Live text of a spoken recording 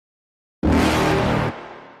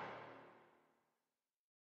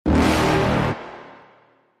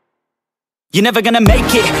You're never gonna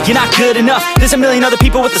make it, you're not good enough. There's a million other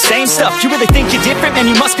people with the same stuff. You really think you're different? Man,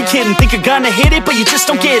 you must be kidding. Think you're gonna hit it, but you just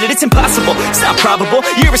don't get it. It's impossible, it's not probable,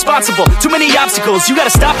 you're irresponsible. Too many obstacles, you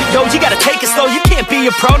gotta stop it, yo. You gotta take it slow, you can't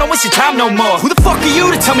be a pro. Don't waste your time no more. Who the fuck are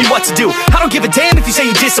you to tell me what to do? I don't give a damn if you say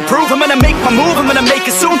you disapprove. I'm gonna make my move, I'm gonna make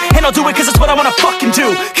it soon. And I'll do it cause it's what I wanna fucking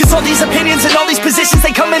do. Cause all these opinions and all these positions,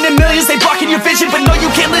 they come in millions, they blocking your vision. But no,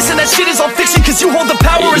 you can't listen, that shit is all fiction. Cause you hold the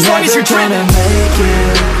power as long as you're dreaming.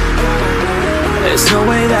 There's no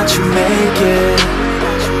way that you make it.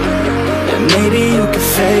 And maybe you can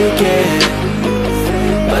fake it,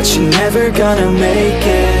 but you're never gonna make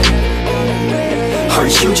it. Are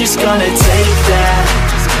you just gonna take that?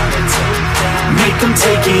 Make them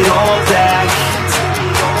take it all back.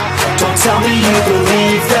 Don't tell me you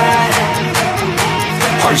believe that.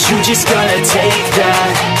 Are you just gonna take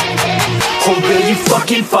that? Or will you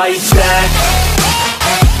fucking fight back?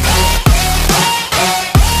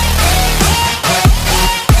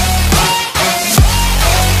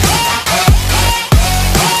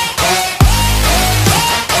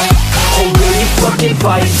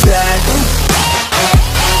 Fight back.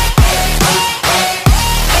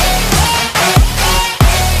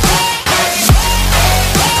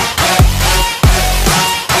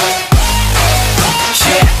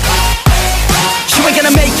 You ain't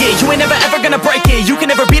gonna make it, you ain't never ever gonna break it. You can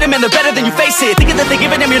never beat them and they're better than you face it. Thinking that they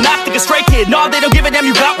give a damn, you're not thinking straight, kid. No, they don't give a damn,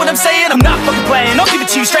 you got what I'm saying? I'm not fucking playing, I'll give it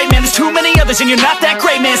to you straight, man. There's too many others and you're not that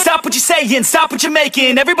great, man. Stop what you're saying, stop what you're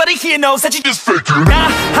making. Everybody here knows that you just faking.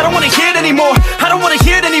 Nah, I don't wanna hear it anymore, I don't wanna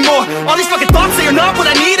hear it anymore. All these fucking thoughts, they are not what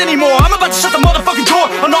I need anymore. I'm about to shut the motherfucking door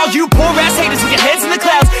on all you poor ass haters with your heads in the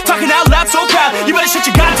clouds, talking out loud so proud. You better shut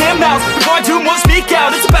your goddamn mouth before I do more speak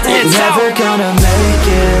out. It's about to head south. You're never gonna make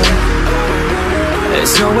it.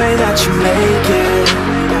 There's no way that you make it.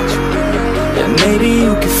 And maybe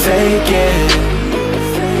you can fake it,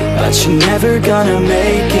 but you're never gonna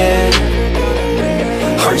make it.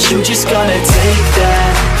 Are you just gonna take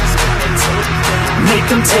that? Make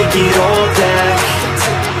them take it all back.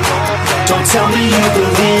 Don't tell me you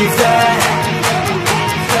believe that.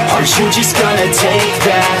 Are you just gonna take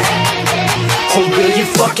that? Or will you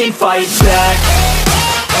fucking fight back?